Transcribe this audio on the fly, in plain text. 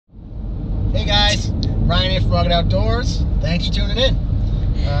Ryan here from Rockett Outdoors. Thanks for tuning in.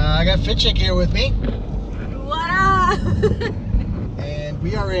 I got Fitchick here with me. What up? And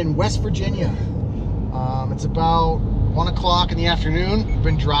we are in West Virginia. It's about 1 o'clock in the afternoon. We've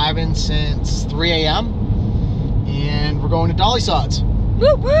been driving since 3 a.m. and we're going to Dolly Sods.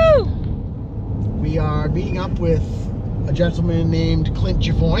 Woo woo! We are meeting up with a gentleman named Clint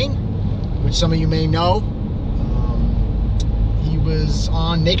Jivoin, which some of you may know. He was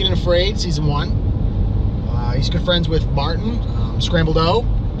on Naked and Afraid season 1. He's good friends with Martin, Scrambled O.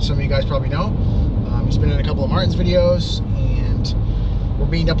 Some of you guys probably know. He's been in a couple of Martin's videos, and we're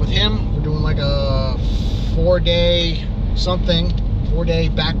meeting up with him. We're doing like a 4-day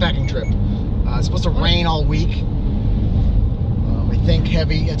backpacking trip. It's supposed to rain all week. I think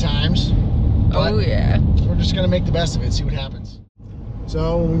heavy at times. But oh yeah. We're just gonna make the best of it, see what happens.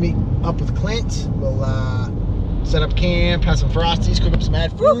 So when we meet up with Clint, we'll set up camp, have some Frosties, cook up some mad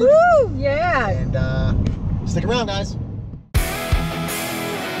food. Woohoo! Yeah. And stick around, guys.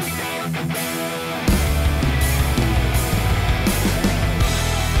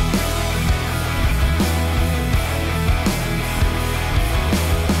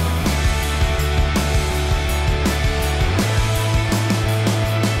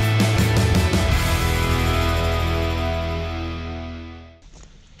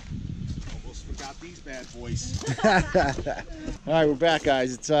 These bad boys. All right, we're back,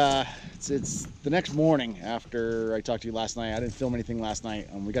 guys. It's the next morning after I talked to you last night. I didn't film anything last night.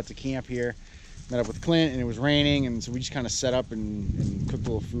 We got to camp here, met up with Clint, and it was raining, and so we just kind of set up and cooked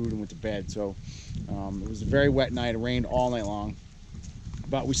a little food and went to bed. So it was a very wet night. It rained all night long,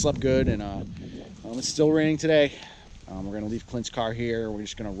 but we slept good, and it's still raining today. We're gonna leave Clint's car here. We're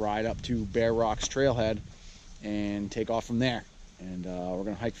just gonna ride up to Bear Rocks Trailhead and take off from there, and we're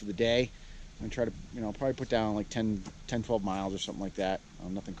gonna hike for the day. I'm gonna try to, probably put down like 10-12 miles or something like that.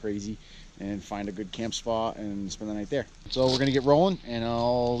 Nothing crazy, and find a good camp spot and spend the night there. So we're gonna get rolling, and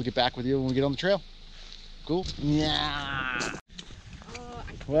I'll get back with you when we get on the trail. Cool? Yeah.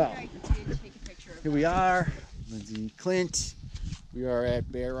 Well, here we are, Lindsay, Clint. We are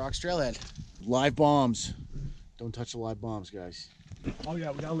at Bear Rocks Trailhead. Live bombs. Don't touch the live bombs, guys. Oh yeah,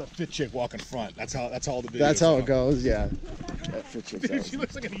 we gotta let Fitchick walk in front. That's all the videos. That's how it goes, yeah. She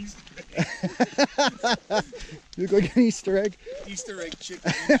looks like an Easter egg. You look like an Easter egg? Easter egg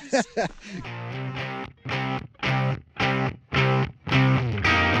chicken.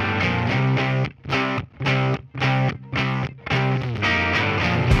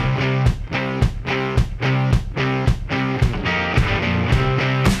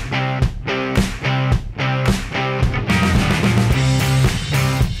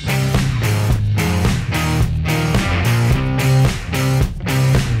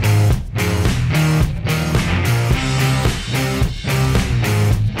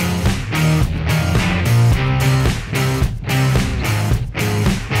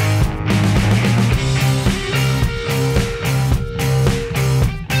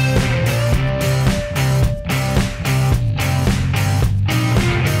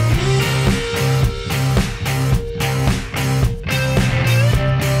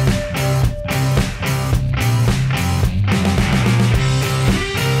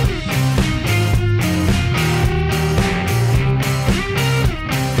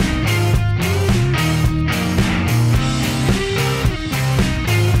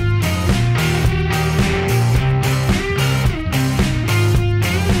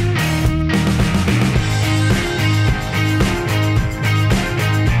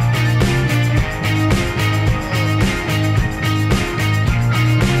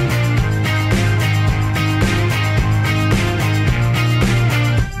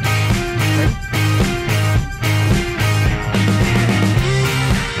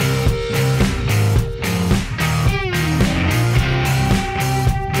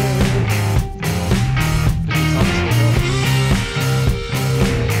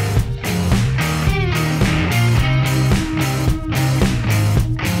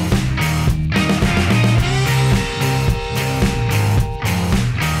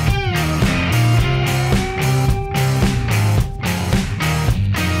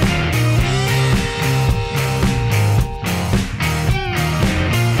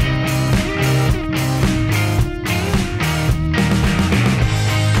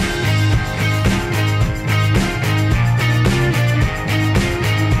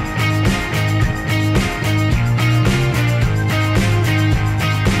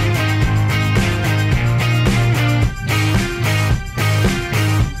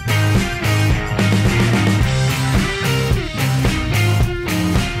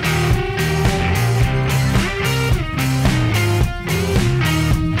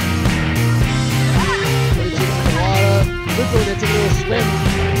 go there, take a little swim.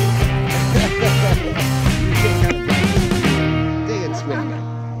 Take it swim.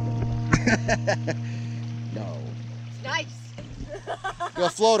 No. It's nice. Go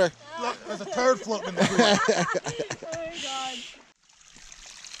floater. Look, there's a turd floating in the creek. Oh my god.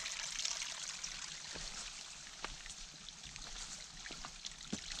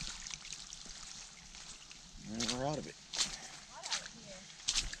 And we're out of it.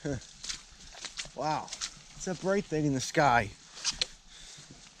 Wow. It's that bright thing in the sky.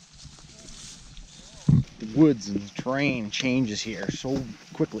 The woods and the terrain changes here so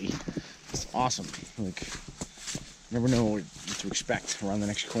quickly. It's awesome. Like, you never know what to expect around the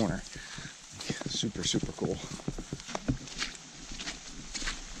next corner. Super, super cool.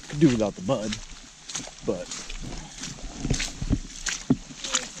 Could do without the bud, but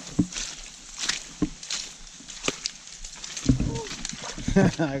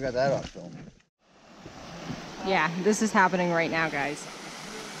I got that on film. Yeah, this is happening right now, guys.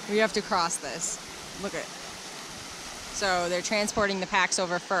 We have to cross this. Look at. So they're transporting the packs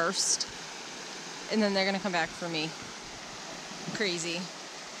over first, and then they're gonna come back for me. Crazy.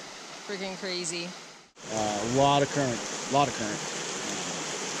 Freaking crazy. A lot of current,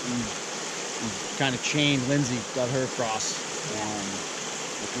 we kind of chained Lindsay, got her across,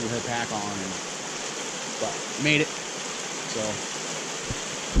 threw her pack on, but made it. So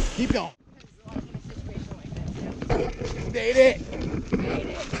keep going. Made it.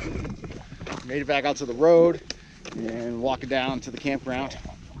 Made it back out to the road and walking down to the campground.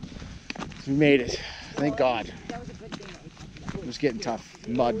 So we made it. Thank God. It was getting tough. The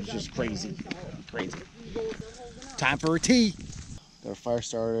mud was just crazy. Crazy. Time for a tea. Got a fire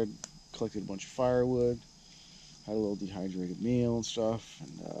started, collected a bunch of firewood, had a little dehydrated meal and stuff,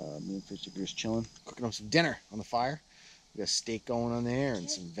 and me and Fitchick were just chilling, cooking up some dinner on the fire. We got a steak going on there and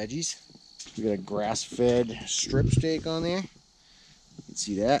some veggies. We got a grass-fed strip steak on there. You can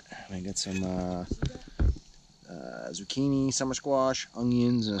see that. I got some zucchini, summer squash,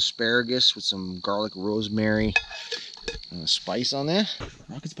 onions, and asparagus with some garlic, rosemary, and a spice on there.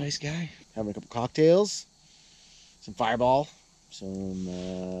 Rocket Spice guy. Having a couple cocktails, some Fireball, some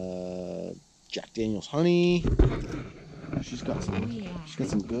Jack Daniel's honey. She's got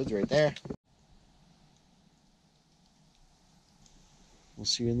some goods right there. We'll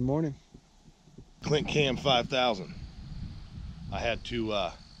see you in the morning. Clint Cam 5000. I had to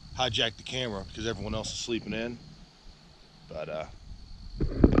hijack the camera because everyone else is sleeping in, but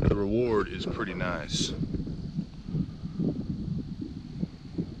the reward is pretty nice.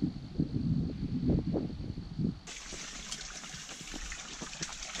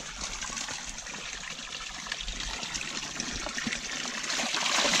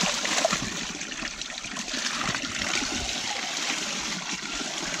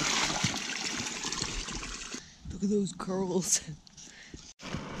 Look at those curls.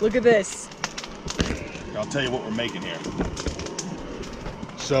 Look at this. I'll tell you what we're making here.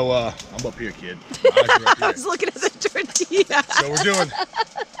 So I'm up here, kid. My eyes are up here. I was looking at the tortilla. So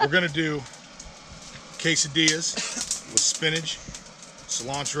we're gonna do quesadillas with spinach,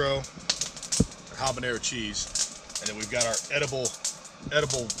 cilantro, habanero cheese, and then we've got our edible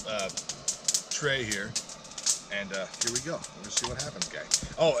tray here. And here we go. We're gonna see what happens, guys.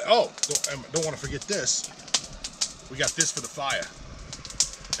 Oh, don't want to forget this. We got this for the fire.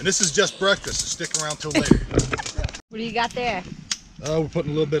 And this is just breakfast, so stick around till later. What do you got there? We're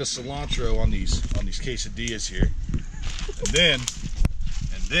putting a little bit of cilantro on these quesadillas here. And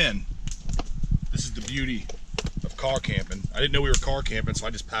then this is the beauty of car camping. I didn't know we were car camping, so I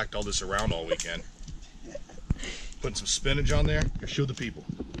just packed all this around all weekend. Putting some spinach on there. Here, show the people.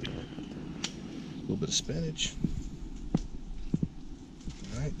 A little bit of spinach.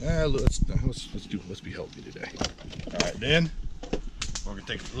 All right, let's be healthy today. All right, then we're gonna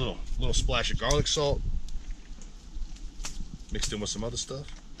take a little splash of garlic salt, mixed in with some other stuff.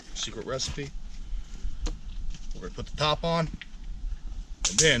 Secret recipe. We're gonna put the top on,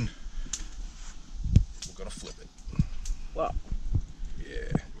 and then we're gonna flip it. Wow.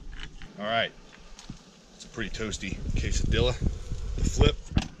 Yeah. All right. It's a pretty toasty quesadilla. The flip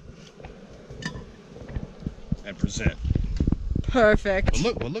and present. Perfect.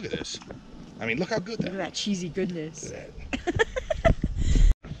 Well, look at this. I mean, look how good Look at that cheesy goodness.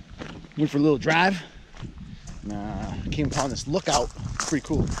 Went for a little drive. Came upon this lookout. Pretty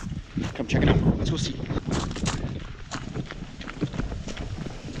cool. Come check it out. Let's go see.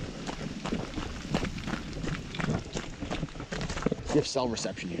 Gift cell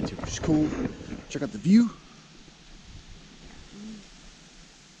reception here too, which is cool. Check out the view.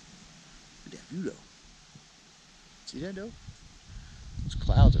 Look at that view though. See that though? Those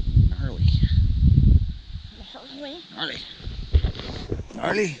clouds are gnarly. Gnarly.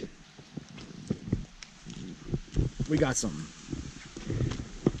 Gnarly. We got some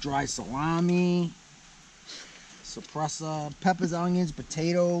dry salami, suppressor, peppers, onions,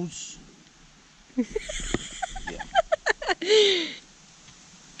 potatoes. Yeah.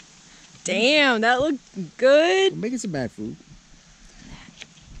 Damn, that looked good. We're making some bad food.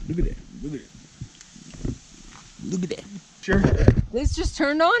 Look at that. Look at it. Look at that. Sure. This just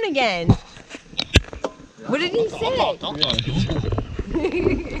turned on again. What did he say?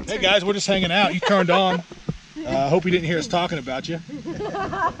 Hey guys, we're just hanging out. You turned on. Hope you didn't hear us talking about you.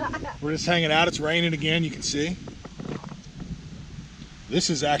 We're just hanging out. It's raining again, you can see. This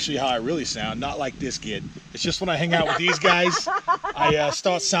is actually how I really sound, not like this kid. It's just when I hang out with these guys, I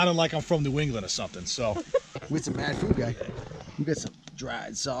start sounding like I'm from New England or something. So, we got some bad food, guy. We got some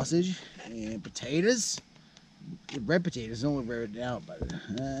dried sausage and potatoes. Red potatoes, don't look very out, but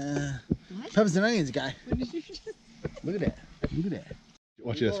peppers and onions, guy. Look at that. Look at that.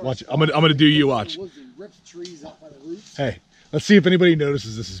 Watch this. Watch. I'm gonna do you. Watch. Hey, let's see if anybody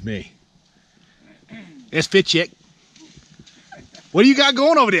notices this is me. It's Fitchick. What do you got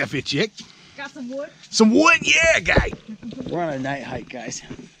going over there, Fitchick? Got some wood. Some wood, yeah, guy. We're on a night hike, guys.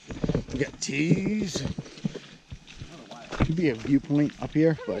 We got teas. Could be a viewpoint up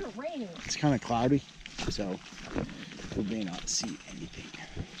here, but it's kind of cloudy, so we may not see anything.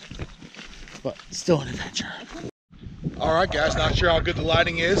 But still an adventure. All right, guys, not sure how good the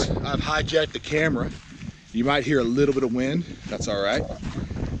lighting is. I've hijacked the camera. You might hear a little bit of wind. That's all right.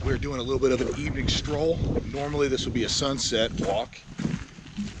 We're doing a little bit of an evening stroll. Normally this would be a sunset walk,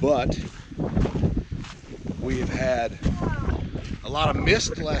 but we have had a lot of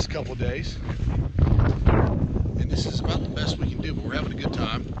mist the last couple of days. And this is about the best we can do, but we're having a good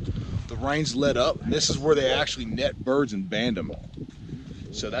time. The rain's let up. And this is where they actually net birds and band them.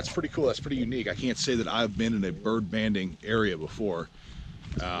 So that's pretty cool. That's pretty unique. I can't say that I've been in a bird banding area before.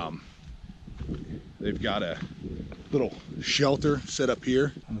 They've got a little shelter set up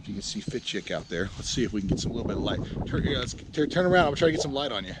here. I don't know if you can see Fitchick out there. Let's see if we can get some little bit of light. Turn around. I'm gonna try to get some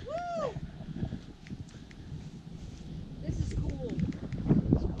light on you. Woo! This is cool.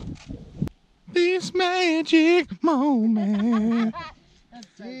 This magic moment. That's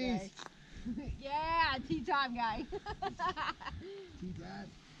so gay. Yeah, tea time, guy.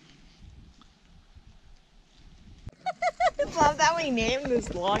 Love that we named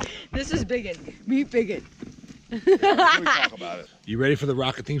this log. This is Biggin. Meet Biggin. Let me talk about it. You ready for the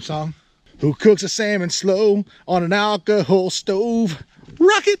Rockett theme song? Who cooks a salmon slow on an alcohol stove?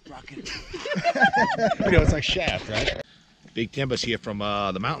 Rockett! Rockett. You know, it's like Shaft, right? Big Timba's here from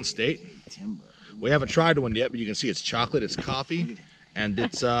the Mountain State. We haven't tried one yet, but you can see it's chocolate, it's coffee, and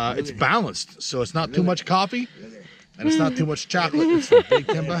it's balanced. So it's not too much coffee, and it's not too much chocolate. It's from Big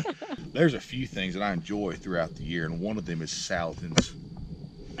Timba. There's a few things that I enjoy throughout the year, and one of them is Salatin's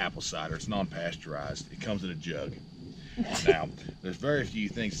apple cider. It's non-pasteurized. It comes in a jug. Now, there's very few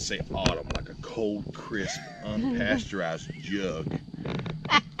things that say autumn, like a cold, crisp, unpasteurized jug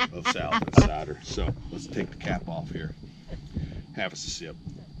of Salatin cider. So let's take the cap off here. Have us a sip.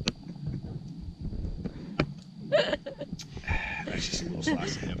 That's just a little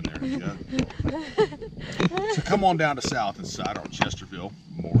slice of heaven there. Yeah. So come on down to Salatin cider on Chesterville,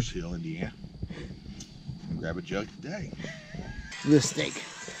 Morse Hill, Indiana. And grab a jug today. Look at this steak.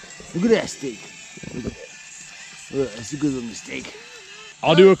 Look at that steak. Look at that. Look, that's a good looking steak.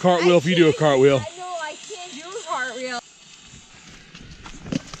 I'll do a cartwheel if you do a cartwheel. No, I can't do a cartwheel.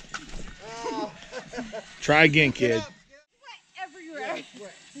 Try again, kid. Everywhere.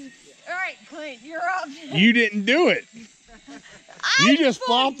 All right, Clint, you're up. You didn't do it. You just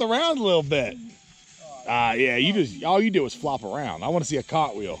flopped around a little bit. Yeah, all you did was flop around. I want to see a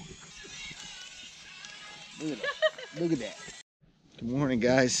cartwheel. Look at that. Look at that. Good morning,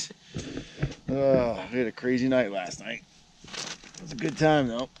 guys. We had a crazy night last night. It was a good time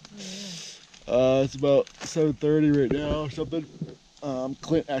though. It's about 7:30 right now or something.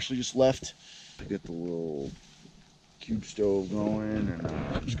 Clint actually just left to get the little cube stove going, and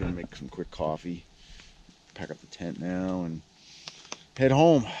I'm just gonna make some quick coffee, pack up the tent now, and head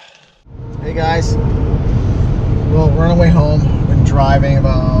home. Hey guys, well, we're on our way home. We've been driving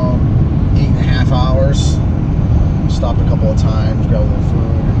about 8.5 hours. Stopped a couple of times, got a little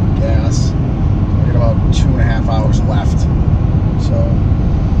food and gas. We got about 2.5 hours left. So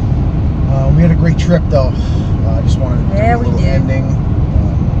we had a great trip though. I just wanted to do a little ending.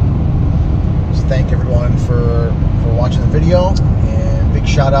 Just thank everyone for watching the video, and big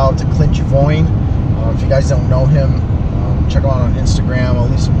shout out to Clint Jivoin. If you guys don't know him, check him out on Instagram. I'll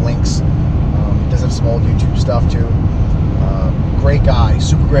leave some links. He does have some old YouTube stuff too. Great guy,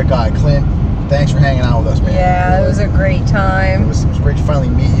 super great guy. Clint, thanks for hanging out with us, man. Yeah, it was a great time. It was great to finally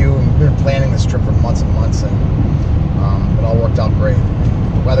meet you. We've been planning this trip for months and months, and it all worked out great.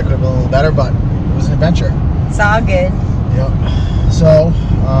 The weather could have been a little better, but it was an adventure. It's all good. Yep. So,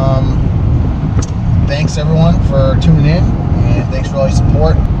 thanks everyone for tuning in, and thanks for all your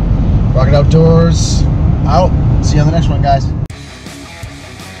support. Rockett Outdoors out. See you on the next one, guys.